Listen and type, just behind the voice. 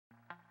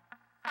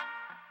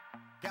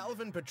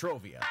Calvin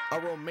Petrovia, a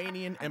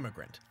Romanian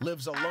immigrant,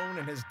 lives alone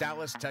in his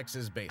Dallas,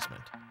 Texas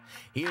basement.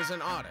 He is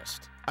an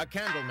artist, a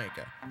candle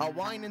maker, a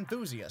wine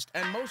enthusiast,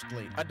 and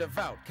mostly a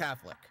devout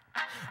Catholic.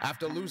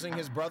 After losing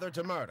his brother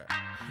to murder,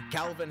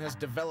 Calvin has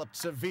developed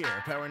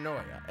severe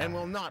paranoia and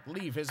will not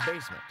leave his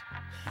basement.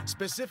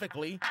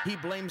 Specifically, he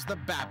blames the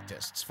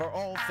Baptists for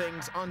all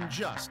things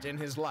unjust in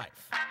his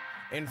life.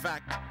 In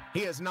fact,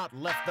 he has not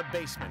left the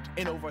basement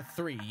in over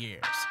 3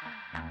 years.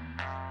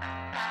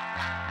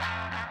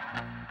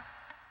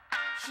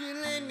 She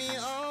laid me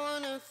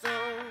on her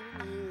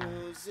thorny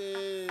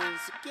roses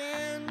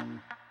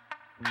again.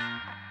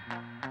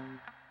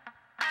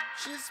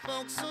 She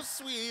spoke so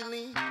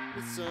sweetly,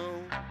 but so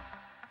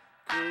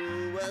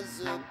cruel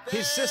was her.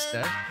 His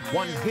sister,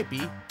 one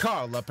hippie,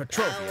 Carla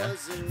Petrovia,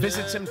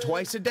 visits him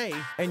twice a day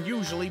and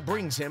usually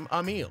brings him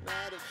a meal.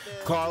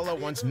 Carla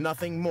wants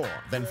nothing more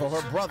than for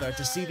her brother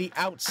to see the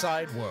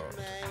outside world.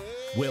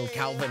 Will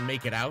Calvin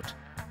make it out?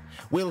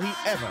 Will he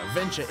ever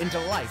venture into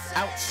life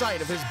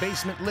outside of his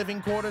basement living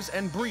quarters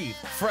and breathe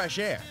fresh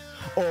air?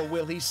 Or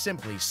will he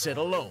simply sit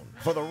alone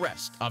for the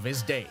rest of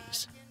his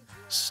days?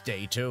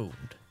 Stay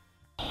tuned.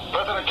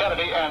 President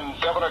Kennedy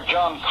and Governor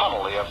John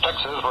Connally of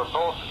Texas were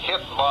both hit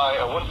by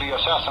a would-be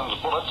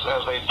assassin's bullets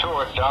as they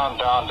toured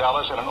downtown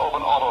Dallas in an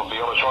open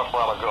automobile a short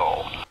while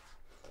ago.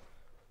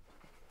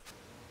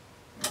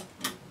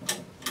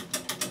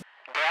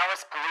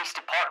 Dallas Police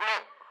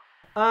Department?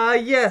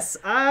 Yes,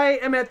 I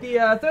am at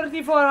the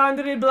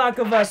 3400 block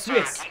of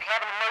Swiss. Do you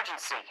have an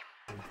emergency?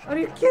 Are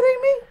you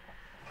kidding me?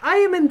 I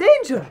am in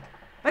danger.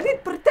 I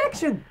need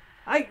protection.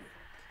 I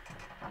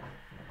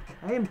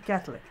am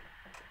Catholic.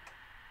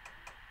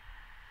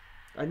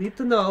 I need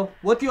to know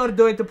what you are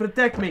doing to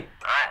protect me.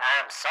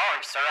 I'm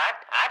sorry, sir.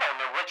 I don't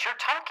know what you're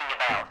talking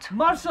about.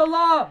 Martial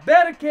law,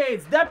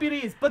 barricades,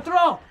 deputies,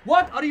 patrol.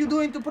 What are you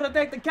doing to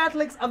protect the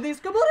Catholics of this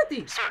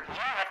community? Sir, you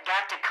have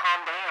got to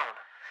calm down.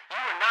 You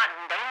are not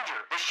in danger.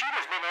 The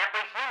shooter's been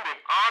apprehended.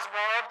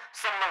 Oswald,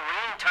 some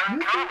Marine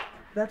turned comic.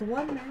 That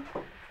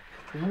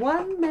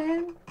one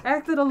man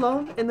acted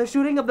alone in the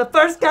shooting of the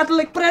first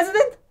Catholic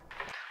president?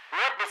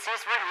 What does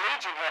his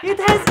religion have? It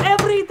has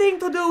everything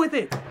to do with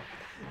it.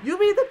 You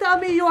mean to tell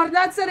me you are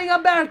not setting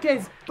up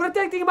barricades,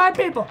 protecting my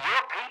people?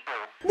 Your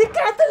people? The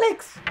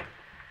Catholics!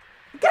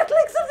 The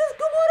Catholics of this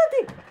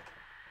community!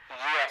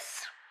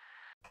 Yes.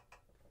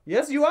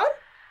 Yes, you are?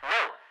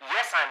 No,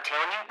 yes, I'm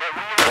telling you that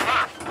we are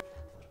not.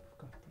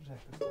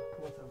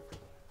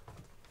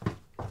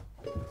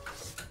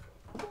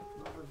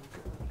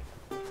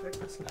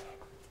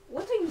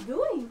 What are you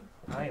doing?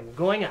 I am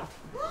going out.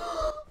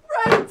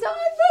 Right on for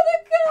the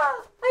car!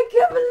 I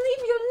can't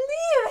believe you're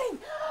leaving!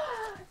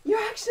 You're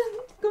actually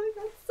going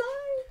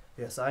outside?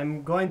 Yes,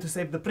 I'm going to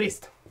save the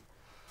priest.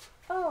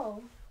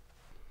 Oh.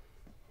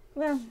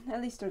 Well,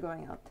 at least you're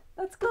going out.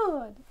 That's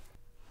good.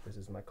 This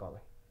is my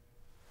calling.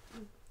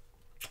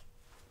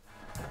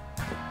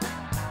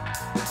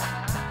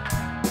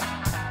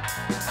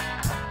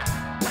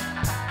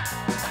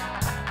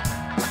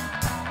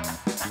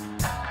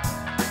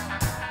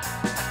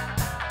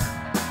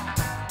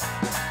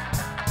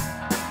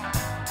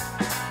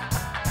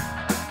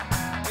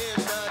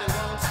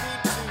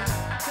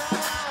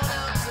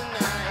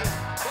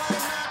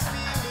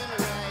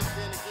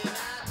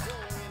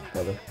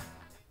 Brother,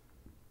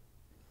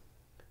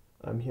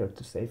 I'm here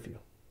to save you.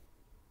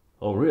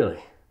 Oh,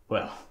 really?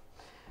 Well,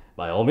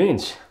 by all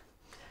means,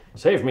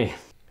 save me.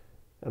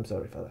 I'm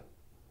sorry, Father.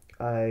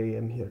 I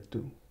am here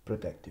to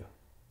protect you.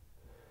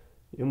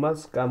 You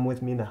must come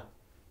with me now.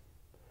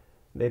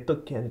 They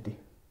took Kennedy.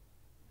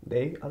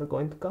 They are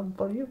going to come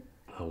for you.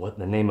 Oh, what in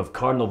the name of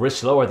Cardinal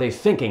Richelieu are they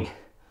thinking?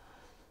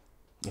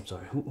 I'm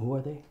sorry, who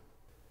are they?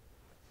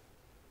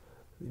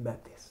 The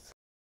Baptists.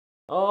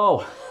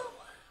 Oh,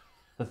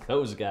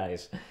 those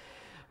guys.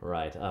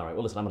 Right, all right.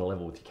 Well, listen, I'm going to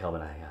level with you,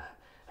 Calvin.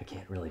 I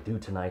can't really do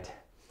tonight.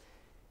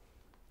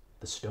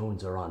 The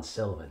stones are on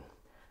Selvin.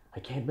 I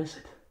can't miss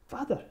it.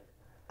 Father,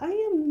 I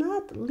am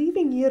not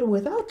leaving here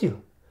without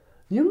you.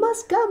 You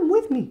must come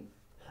with me.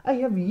 I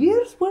have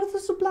years' worth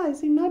of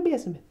supplies in my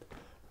basement.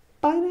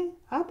 Pine,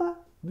 apple,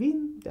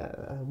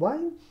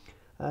 wine,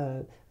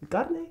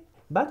 carne,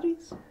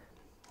 batteries.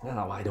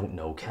 Oh, I don't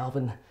know,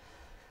 Calvin.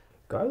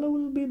 Carla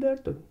will be there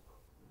too.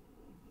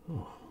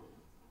 Oh,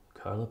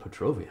 Carla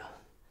Petrovia.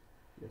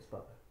 Yes,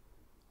 Father.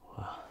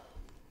 Wow.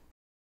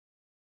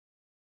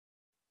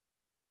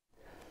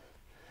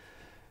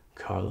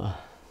 Carla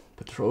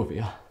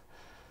Petrovia.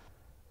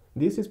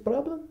 This is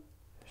problem?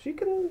 She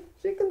can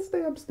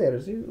stay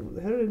upstairs.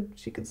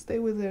 She can stay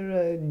with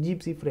her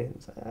gypsy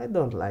friends. I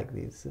don't like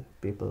these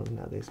people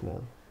now. They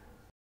smell.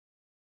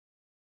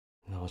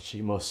 No,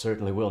 she most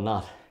certainly will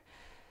not.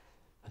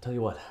 I tell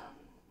you what,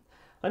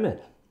 I'm in.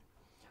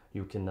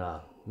 You can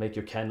make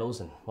your candles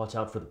and watch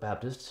out for the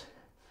Baptists.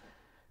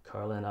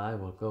 Carla and I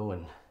will go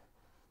and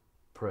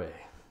pray.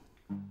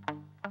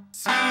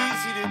 It's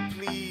easy to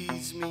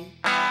please me.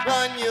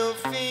 Run your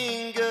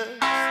fingers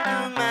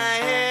through my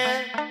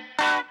hair.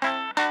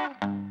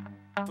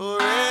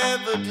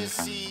 Forever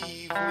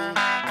deceive me.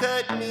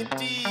 Cut me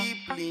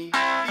deeply.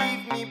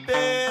 Leave me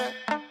bare.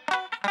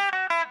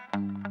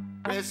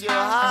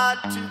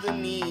 to the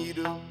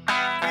needle.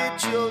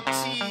 Grit your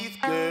teeth,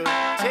 girl,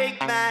 take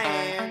my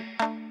hand.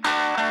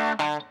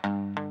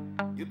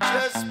 You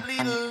just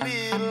bleed a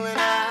little and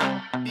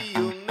I'll be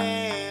your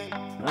man.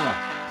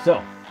 Ah,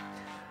 so,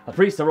 a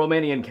priest, a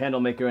Romanian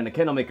candlemaker, and a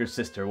candlemaker's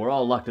sister were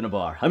all locked in a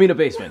bar. I mean a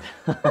basement.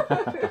 How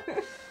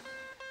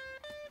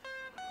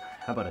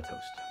about a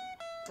toast?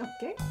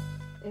 Okay.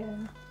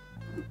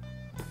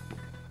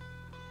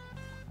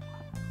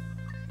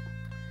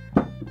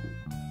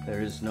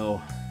 There is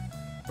no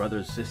brother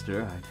or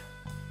sister I'd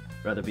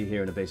rather be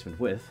here in a basement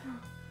with.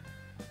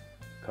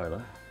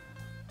 Carla,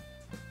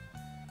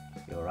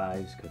 your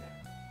eyes could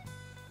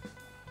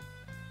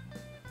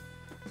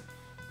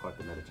part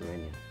the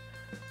Mediterranean.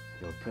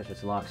 Your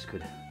precious locks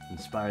could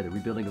inspire the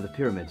rebuilding of the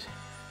pyramids.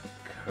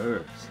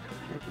 Curves.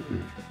 Excuse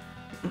me.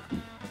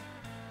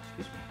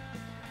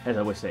 As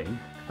I was saying,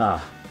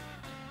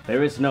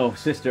 there is no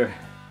sister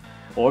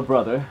or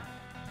brother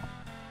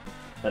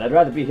that I'd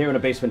rather be here in a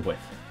basement with.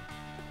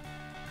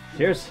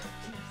 Cheers.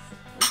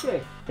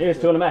 Okay. Here's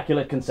to an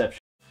immaculate conception.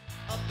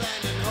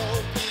 Abandon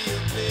hope, be a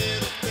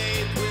bit of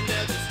faith when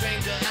there's a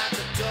stranger at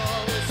the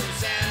door with some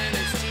sand in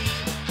his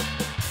teeth.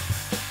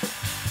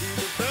 Be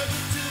the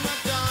virgin to my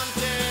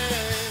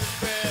Dante's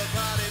prayer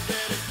party,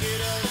 better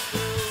get us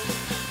through.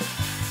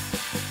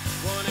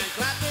 One hand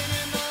clapping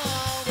in the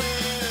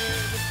hallway,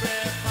 the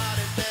prayer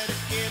party better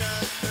get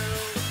us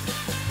through.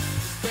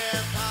 The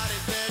prayer party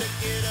better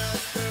get us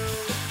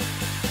through.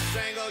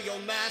 Strangle your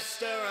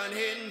master,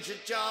 unhinge your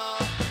jaw.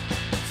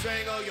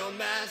 Strangle your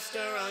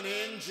master,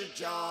 unhinge your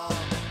jaw.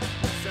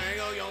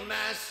 Strangle your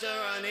master,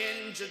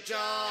 unhinge your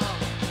jaw.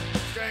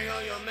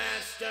 Strangle your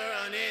master,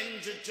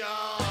 unhinge your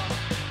jaw.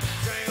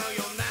 Strangle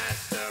your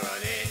master,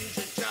 unhinge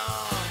your jaw.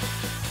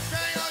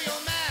 Strangle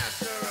your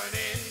master,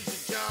 unhinge your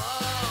jaw.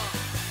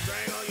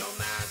 Strangle your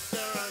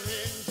master,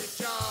 unhinge your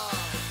jaw.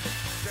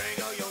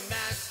 Strangle your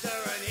master,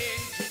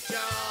 unhinge your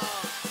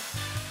jaw.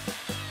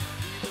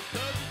 Be the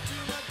closer to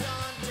my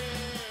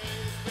Dante's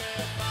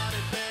prayer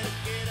party, better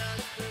get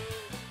us through.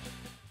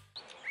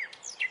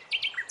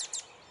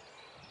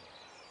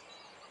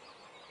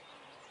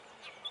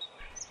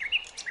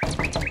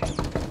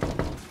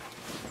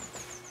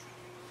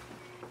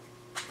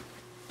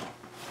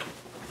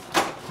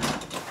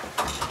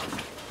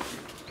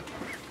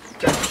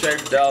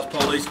 Sheriff, Dallas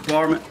Police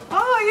Department.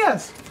 Ah,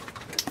 yes.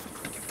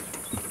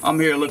 I'm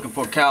here looking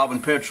for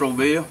Calvin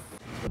Petrovia.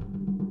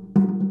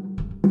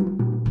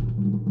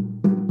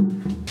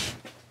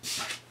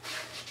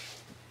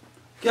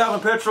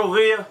 Calvin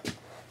Petrovia,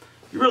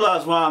 you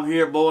realize why I'm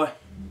here, boy?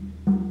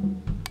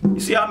 You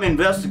see, I'm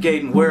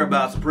investigating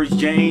whereabouts of Priest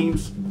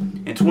James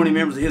and 20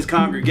 members of his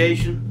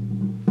congregation.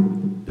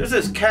 There's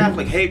this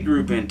Catholic hate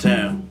group in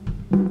town.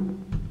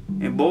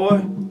 And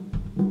boy,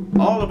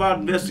 all of our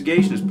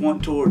investigation is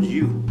pointing towards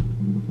you.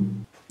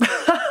 This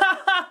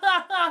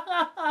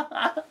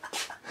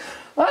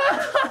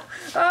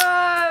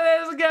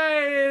guy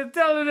is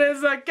telling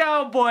us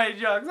cowboy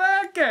jokes.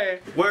 Okay.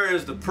 Where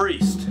is the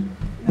priest?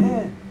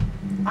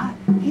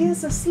 He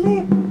is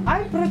asleep.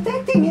 I'm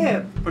protecting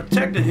him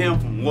Protecting him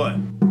from what?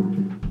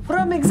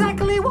 from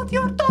exactly what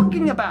you're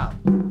talking about.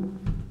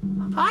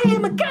 I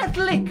am a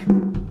Catholic.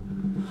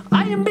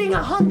 I am being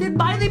hunted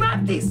by the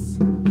Baptists.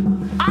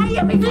 I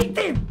am a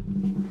victim.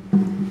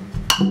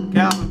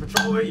 Calvin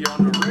Petrovia, you're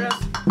under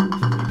arrest.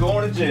 You're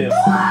going to jail.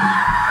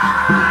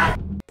 I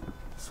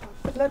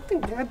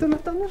do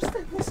not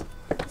understand this.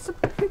 Some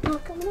people are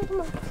coming into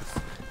my house.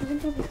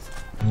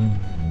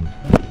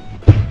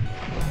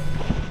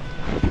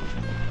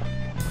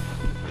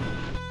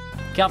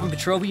 Calvin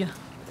Petrovia,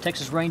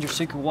 Texas Ranger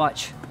Secret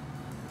Watch.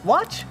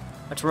 Watch?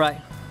 That's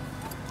right.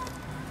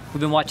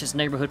 We've been watching this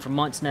neighborhood for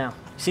months now.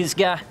 See this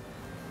guy?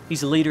 He's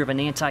the leader of an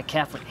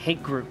anti-Catholic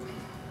hate group.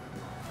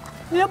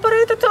 The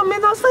operator told me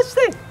no such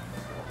thing.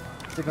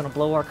 They're gonna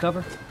blow our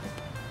cover.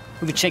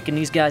 We've been checking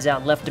these guys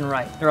out left and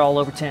right. They're all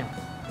over town.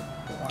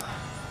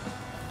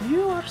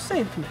 You are a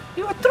saint, man.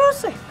 You are a true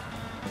saint.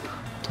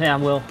 Yeah,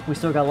 well, we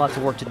still got lots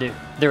of work to do.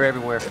 They're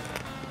everywhere.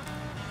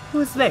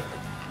 Who's they?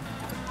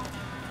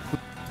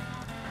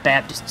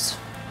 Baptists.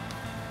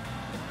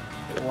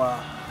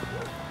 Wow.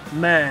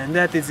 Man,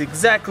 that is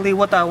exactly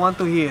what I want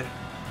to hear.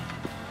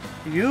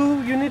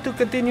 You need to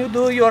continue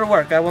do your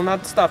work. I will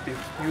not stop you.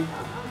 You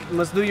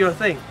must do your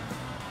thing.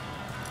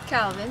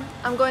 Calvin,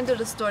 I'm going to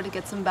the store to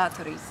get some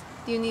batteries.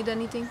 Do you need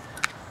anything?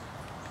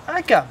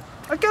 I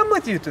come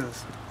with you to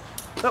this.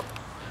 Oh.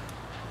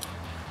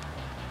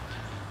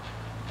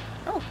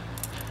 Oh.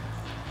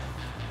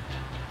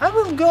 I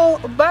will go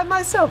by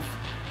myself.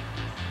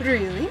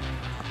 Really?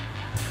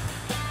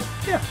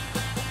 Yeah.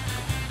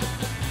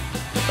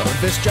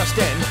 This just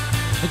in,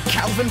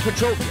 Calvin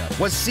Petrovia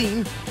was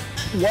seen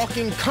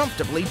walking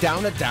comfortably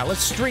down a Dallas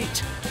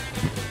street.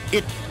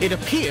 It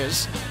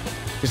appears,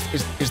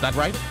 is that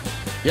right?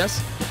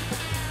 Yes?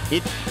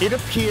 It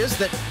appears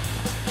that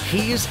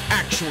he is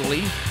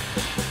actually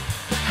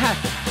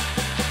happy.